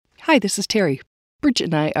Hi, this is Terry. Bridget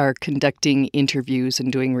and I are conducting interviews and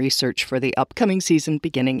doing research for the upcoming season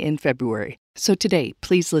beginning in February. So today,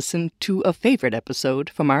 please listen to a favorite episode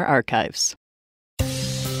from our archives.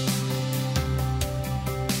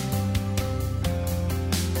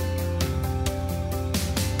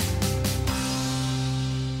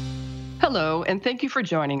 Hello, and thank you for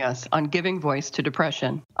joining us on Giving Voice to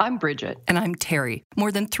Depression. I'm Bridget. And I'm Terry. More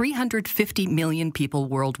than 350 million people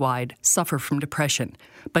worldwide suffer from depression,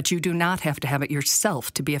 but you do not have to have it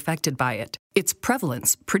yourself to be affected by it. Its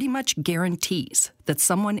prevalence pretty much guarantees that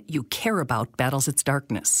someone you care about battles its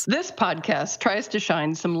darkness. This podcast tries to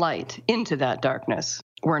shine some light into that darkness.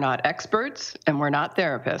 We're not experts, and we're not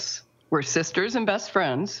therapists. We're sisters and best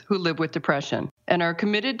friends who live with depression and are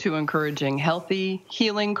committed to encouraging healthy,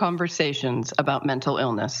 healing conversations about mental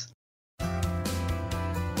illness.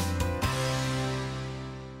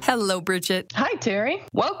 Hello, Bridget. Hi, Terry.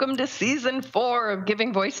 Welcome to Season 4 of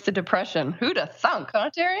Giving Voice to Depression. Who'd have thunk, huh,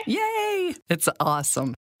 Terry? Yay! It's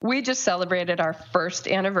awesome. We just celebrated our first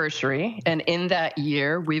anniversary, and in that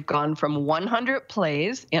year, we've gone from 100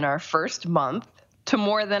 plays in our first month to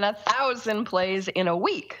more than 1,000 plays in a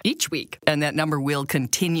week. Each week. And that number will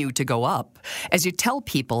continue to go up as you tell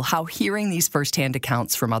people how hearing these firsthand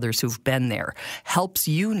accounts from others who've been there helps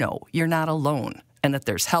you know you're not alone and that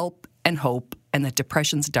there's help and hope and that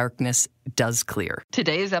depression's darkness does clear.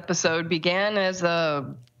 Today's episode began as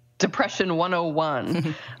a Depression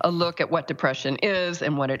 101, a look at what depression is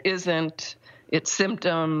and what it isn't, its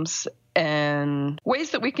symptoms, and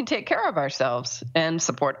ways that we can take care of ourselves and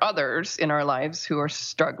support others in our lives who are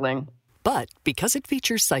struggling. But because it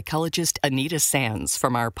features psychologist Anita Sands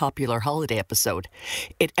from our popular holiday episode,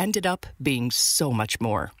 it ended up being so much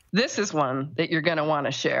more. This is one that you're going to want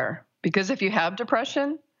to share because if you have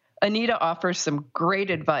depression, Anita offers some great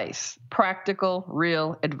advice, practical,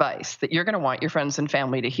 real advice that you're going to want your friends and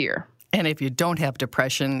family to hear. And if you don't have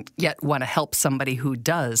depression, yet want to help somebody who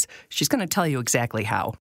does, she's going to tell you exactly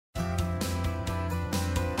how.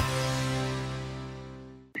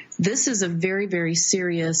 This is a very, very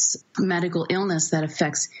serious medical illness that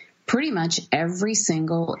affects pretty much every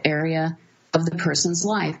single area of the person's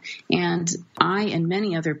life. And I and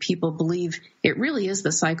many other people believe it really is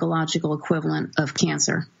the psychological equivalent of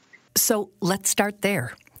cancer. So let's start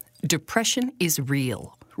there. Depression is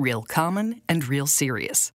real common, and real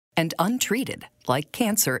serious. And untreated, like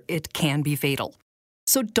cancer, it can be fatal.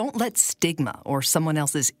 So don't let stigma or someone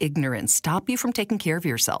else's ignorance stop you from taking care of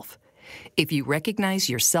yourself. If you recognize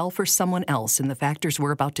yourself or someone else in the factors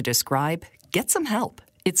we're about to describe, get some help.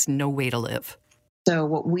 It's no way to live. So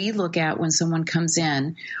what we look at when someone comes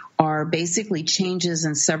in are basically changes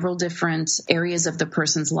in several different areas of the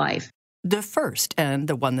person's life. The first, and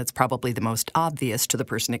the one that's probably the most obvious to the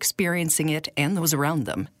person experiencing it and those around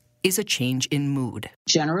them, is a change in mood.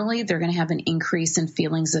 Generally, they're going to have an increase in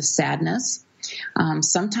feelings of sadness.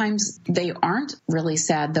 Sometimes they aren't really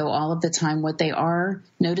sad, though, all of the time. What they are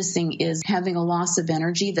noticing is having a loss of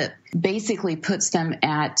energy that basically puts them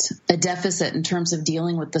at a deficit in terms of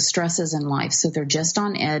dealing with the stresses in life. So they're just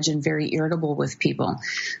on edge and very irritable with people.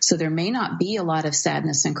 So there may not be a lot of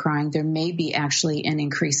sadness and crying. There may be actually an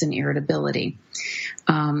increase in irritability.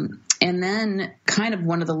 And then kind of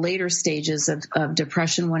one of the later stages of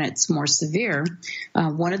depression when it's more severe,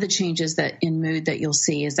 one of the changes that in mood that you'll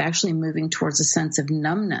see is actually moving towards a sense of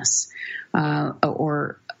numbness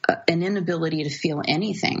or an inability to feel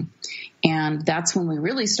anything. And that's when we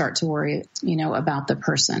really start to worry, about the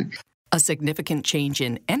person. A significant change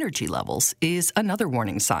in energy levels is another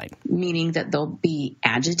warning sign. Meaning that they'll be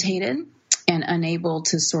agitated and unable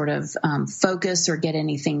to sort of focus or get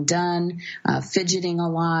anything done, fidgeting a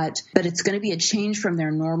lot. But it's going to be a change from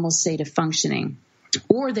their normal state of functioning.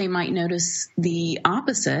 Or they might notice the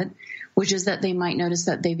opposite, which is that they might notice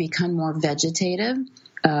that they become more vegetative,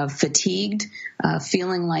 fatigued,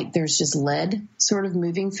 feeling like there's just lead sort of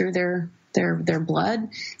moving through their blood,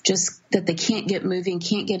 just that they can't get moving,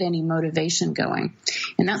 can't get any motivation going.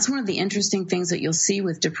 And that's one of the interesting things that you'll see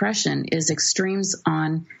with depression is extremes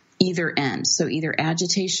on either end, so either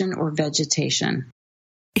agitation or vegetation.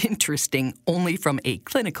 Interesting only from a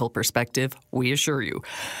clinical perspective, we assure you.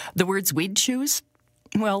 The words we'd choose?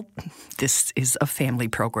 Well, this is a family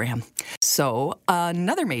program. So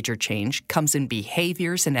another major change comes in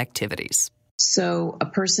behaviors and activities. So a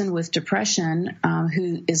person with depression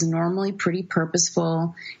who is normally pretty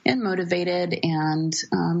purposeful and motivated and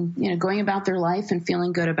going about their life and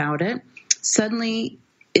feeling good about it, suddenly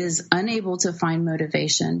is unable to find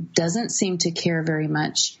motivation, doesn't seem to care very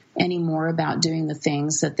much anymore about doing the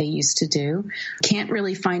things that they used to do, can't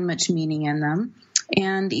really find much meaning in them,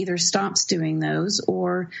 and either stops doing those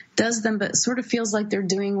or does them, but sort of feels like they're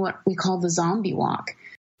doing what we call the zombie walk.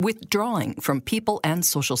 Withdrawing from people and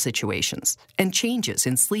social situations, and changes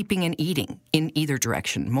in sleeping and eating, in either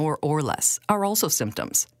direction, more or less, are also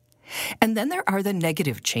symptoms. And then there are the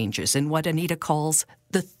negative changes in what Anita calls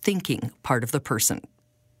the thinking part of the person.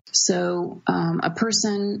 So a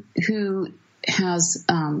person who has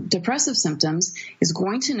depressive symptoms is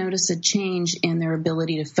going to notice a change in their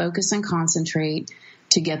ability to focus and concentrate,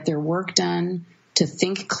 to get their work done, to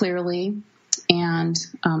think clearly. And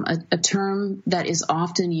a term that is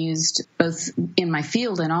often used both in my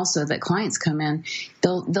field and also that clients come in,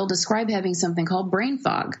 they'll describe having something called brain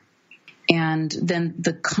fog. And then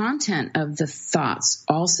the content of the thoughts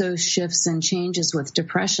also shifts and changes with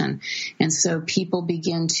depression. And so people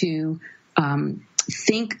begin to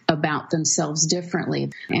think about themselves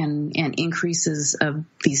differently, and increases of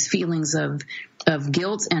these feelings of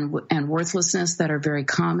guilt and worthlessness that are very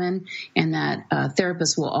common, and that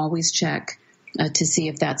therapists will always check to see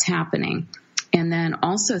if that's happening. And then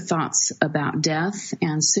also thoughts about death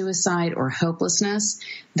and suicide or hopelessness.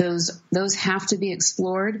 Those have to be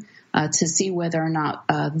explored to see whether or not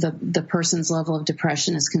the person's level of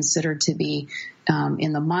depression is considered to be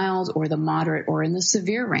in the mild or the moderate or in the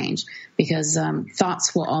severe range, because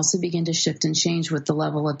thoughts will also begin to shift and change with the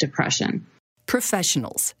level of depression.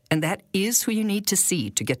 Professionals, and that is who you need to see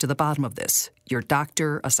to get to the bottom of this. Your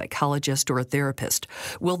doctor, a psychologist, or a therapist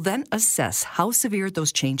will then assess how severe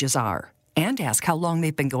those changes are and ask how long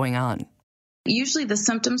they've been going on. Usually the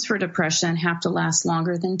symptoms for depression have to last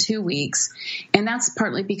longer than 2 weeks, and that's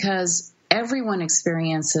partly because everyone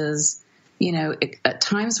experiences, at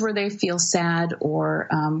times where they feel sad or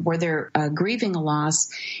where they're grieving a loss.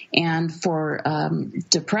 And for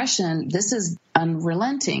depression, this is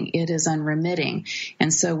unrelenting. It is unremitting.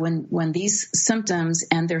 And so when these symptoms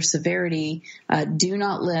and their severity do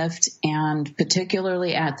not lift, and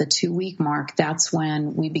particularly at the 2-week mark, that's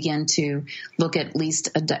when we begin to look at least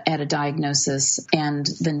at a diagnosis and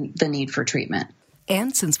the need for treatment.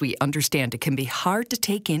 And since we understand it can be hard to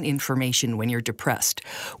take in information when you're depressed,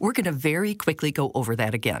 we're going to very quickly go over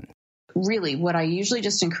that again. Really, what I usually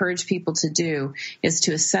just encourage people to do is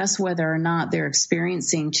to assess whether or not they're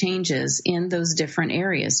experiencing changes in those different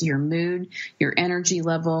areas: your mood, your energy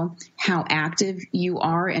level, how active you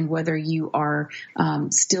are, and whether you are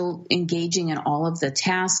still engaging in all of the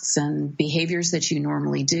tasks and behaviors that you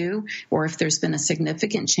normally do, or if there's been a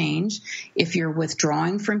significant change. If you're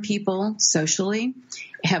withdrawing from people socially,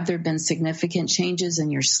 have there been significant changes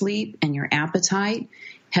in your sleep and your appetite?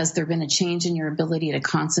 Has there been a change in your ability to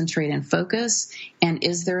concentrate and focus? And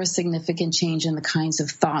is there a significant change in the kinds of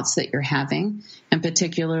thoughts that you're having? And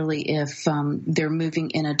particularly if they're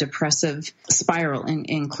moving in a depressive spiral,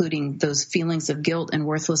 including those feelings of guilt and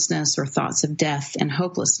worthlessness, or thoughts of death and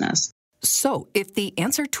hopelessness. So if the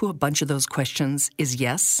answer to a bunch of those questions is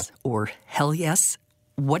yes, or hell yes,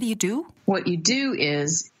 what do you do? What you do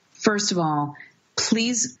is, first of all,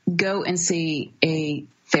 please go and see a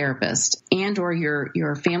therapist and or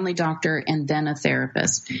your family doctor, and then a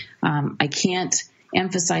therapist. I can't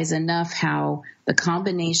emphasize enough how the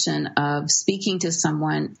combination of speaking to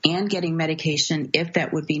someone and getting medication, if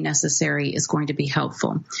that would be necessary, is going to be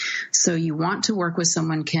helpful. So you want to work with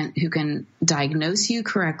someone who can diagnose you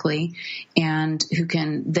correctly and who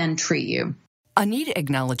can then treat you. Anita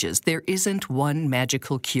acknowledges there isn't one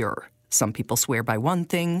magical cure. Some people swear by one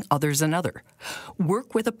thing, others another.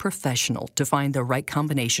 Work with a professional to find the right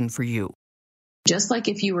combination for you. Just like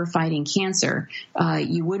if you were fighting cancer,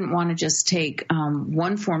 you wouldn't want to just take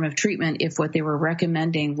one form of treatment if what they were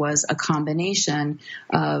recommending was a combination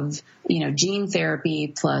of, gene therapy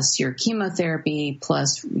plus your chemotherapy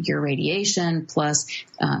plus your radiation plus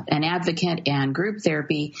an advocate and group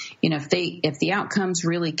therapy. If the outcomes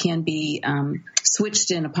really can be switched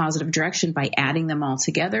in a positive direction by adding them all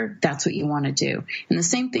together, that's what you want to do. And the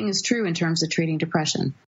same thing is true in terms of treating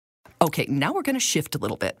depression. Okay, now we're going to shift a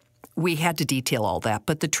little bit. We had to detail all that,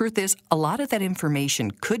 but the truth is, a lot of that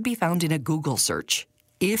information could be found in a Google search,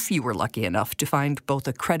 if you were lucky enough to find both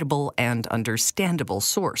a credible and understandable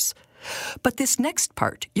source. But this next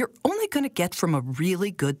part, you're only going to get from a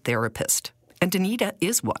really good therapist. And Anita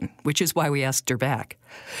is one, which is why we asked her back.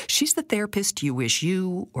 She's the therapist you wish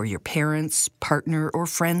you or your parents, partner, or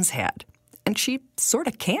friends had. And she sort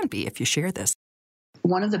of can be if you share this.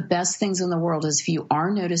 One of the best things in the world is, if you are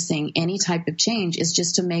noticing any type of change, is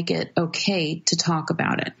just to make it okay to talk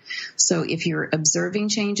about it. So if you're observing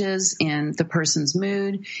changes in the person's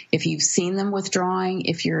mood, if you've seen them withdrawing,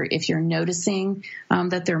 if you're noticing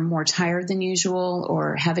that they're more tired than usual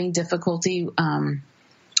or having difficulty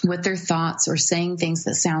with their thoughts or saying things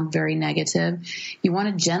that sound very negative, you want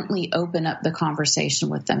to gently open up the conversation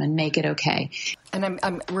with them and make it okay. And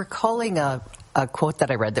I'm recalling a quote that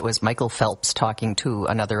I read that was Michael Phelps talking to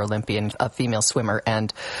another Olympian, a female swimmer,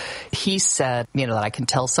 and he said, that I can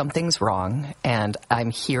tell something's wrong, and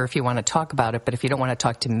I'm here if you want to talk about it, but if you don't want to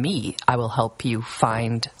talk to me, I will help you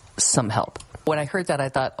find some help. When I heard that, I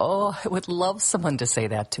thought, I would love someone to say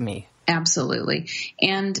that to me. Absolutely.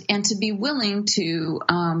 And to be willing to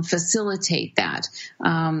facilitate that.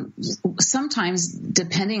 Sometimes,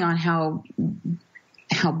 depending on how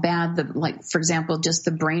bad for example, just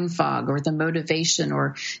the brain fog or the motivation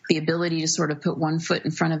or the ability to sort of put one foot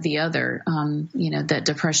in front of the other, that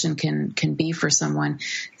depression can be for someone,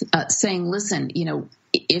 saying, listen,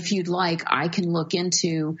 if you'd like, I can look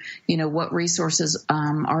into, what resources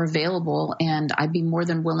are available, and I'd be more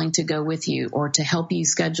than willing to go with you or to help you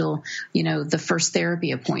schedule, the first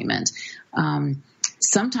therapy appointment.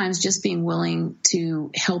 Sometimes just being willing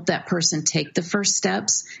to help that person take the first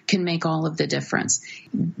steps can make all of the difference.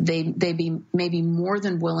 They may be more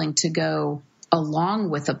than willing to go along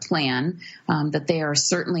with a plan that they are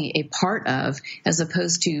certainly a part of, as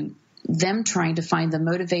opposed to them trying to find the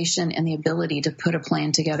motivation and the ability to put a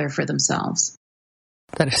plan together for themselves.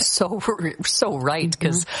 That is so right,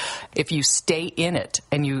 because if you stay in it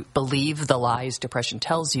and you believe the lies depression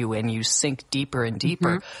tells you and you sink deeper and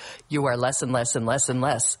deeper, you are less and less and less and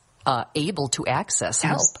less able to access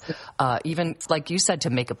help. Even, like you said, to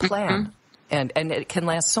make a plan. And it can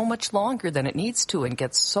last so much longer than it needs to and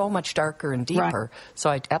gets so much darker and deeper. Right. So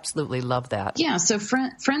I absolutely love that. Yeah, so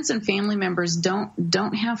friends and family members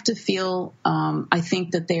don't have to feel, I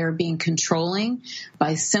think, that they are being controlling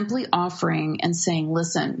by simply offering and saying,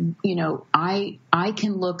 listen, I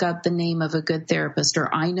can look up the name of a good therapist,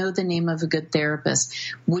 or I know the name of a good therapist.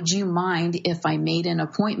 Would you mind if I made an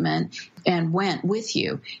appointment and went with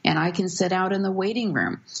you, and I can sit out in the waiting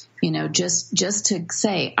room, just to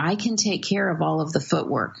say, I can take care of all of the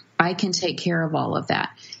footwork. I can take care of all of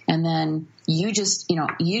that. And then you just, you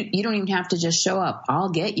don't even have to just show up. I'll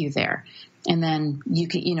get you there. And then you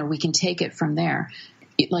can, we can take it from there.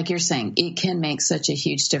 Like you're saying, it can make such a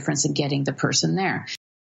huge difference in getting the person there.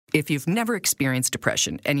 If you've never experienced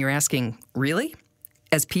depression and you're asking, really?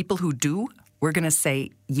 As people who do, we're going to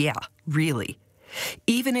say, yeah, really.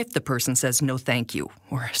 Even if the person says no thank you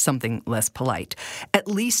or something less polite, at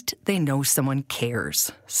least they know someone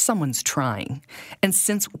cares, someone's trying. And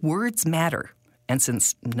since words matter, and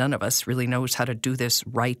since none of us really knows how to do this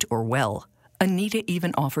right or well, Anita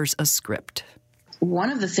even offers a script. One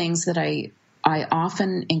of the things that I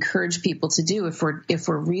often encourage people to do if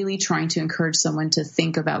we're really trying to encourage someone to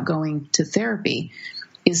think about going to therapy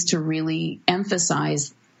is to really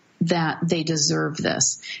emphasize that they deserve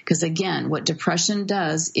this. Because again, what depression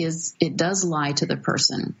does is it does lie to the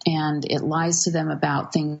person, and it lies to them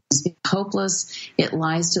about things being hopeless. It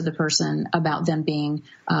lies to the person about them being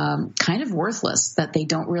kind of worthless, that they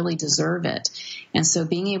don't really deserve it. And so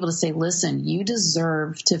being able to say, listen, you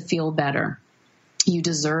deserve to feel better. You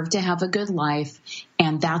deserve to have a good life,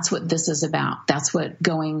 and that's what this is about. That's what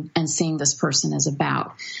going and seeing this person is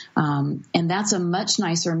about. And that's a much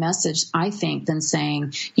nicer message, I think, than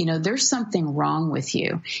saying, there's something wrong with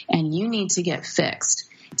you and you need to get fixed.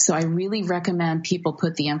 So I really recommend people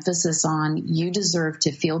put the emphasis on, you deserve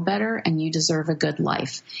to feel better and you deserve a good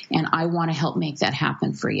life. And I want to help make that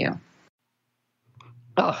happen for you.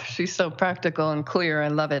 Oh, she's so practical and clear. I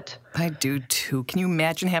love it. I do, too. Can you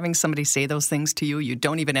imagine having somebody say those things to you? You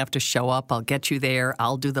don't even have to show up. I'll get you there.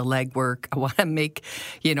 I'll do the legwork. I want to make,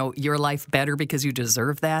 your life better because you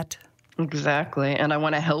deserve that. Exactly. And I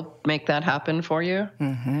want to help make that happen for you.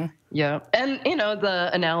 Mm-hmm. Yeah. And, the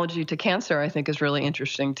analogy to cancer, I think, is really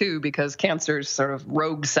interesting, too, because cancer is sort of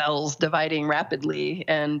rogue cells dividing rapidly,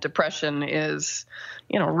 and depression is,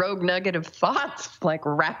 rogue negative thoughts, like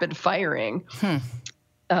rapid firing.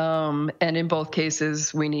 And in both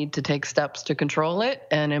cases, we need to take steps to control it.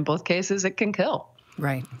 And in both cases, it can kill.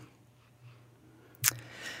 Right.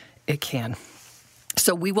 It can.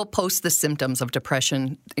 So we will post the symptoms of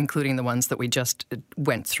depression, including the ones that we just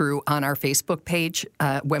went through, on our Facebook page.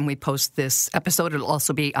 When we post this episode, it'll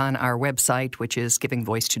also be on our website, which is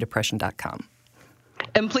givingvoicetodepression.com.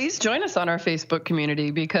 And please join us on our Facebook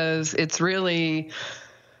community, because it's really...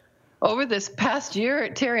 Over this past year,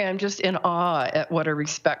 Terry, I'm just in awe at what a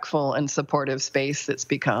respectful and supportive space it's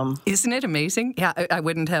become. Isn't it amazing? Yeah, I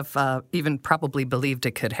wouldn't have even probably believed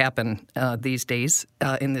it could happen these days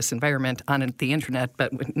in this environment on the internet,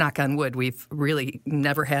 but knock on wood, we've really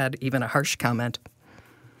never had even a harsh comment.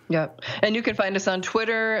 Yep. And you can find us on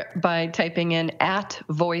Twitter by typing in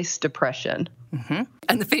 @VoiceDepression.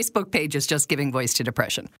 And the Facebook page is just Giving Voice to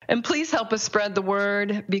Depression. And please help us spread the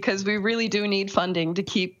word, because we really do need funding to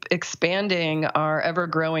keep expanding our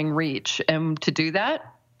ever-growing reach. And to do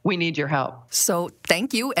that, we need your help. So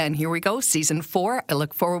thank you. And here we go, season 4. I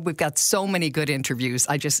look forward. We've got so many good interviews.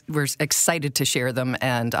 We're excited to share them,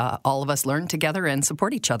 and all of us learn together and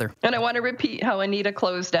support each other. And I want to repeat how Anita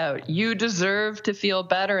closed out. You deserve to feel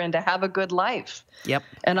better and to have a good life. Yep.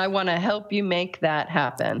 And I want to help you make that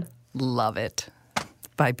happen. Love it.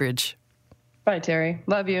 Bye, Bridge. Bye, Terry.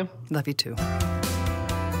 Love you. Love you too.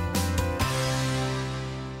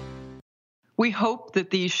 We hope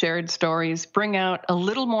that these shared stories bring out a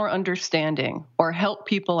little more understanding or help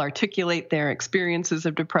people articulate their experiences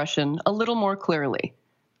of depression a little more clearly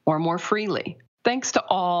or more freely. Thanks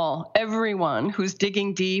to everyone who's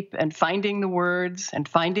digging deep and finding the words and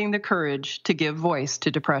finding the courage to give voice to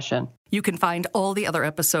depression. You can find all the other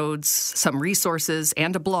episodes, some resources,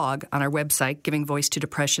 and a blog on our website,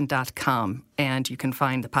 givingvoicetodepression.com. And you can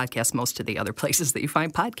find the podcast most of the other places that you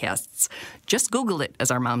find podcasts. Just Google it, as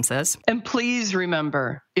our mom says. And please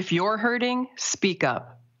remember, if you're hurting, speak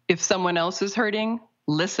up. If someone else is hurting,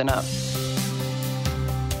 listen up.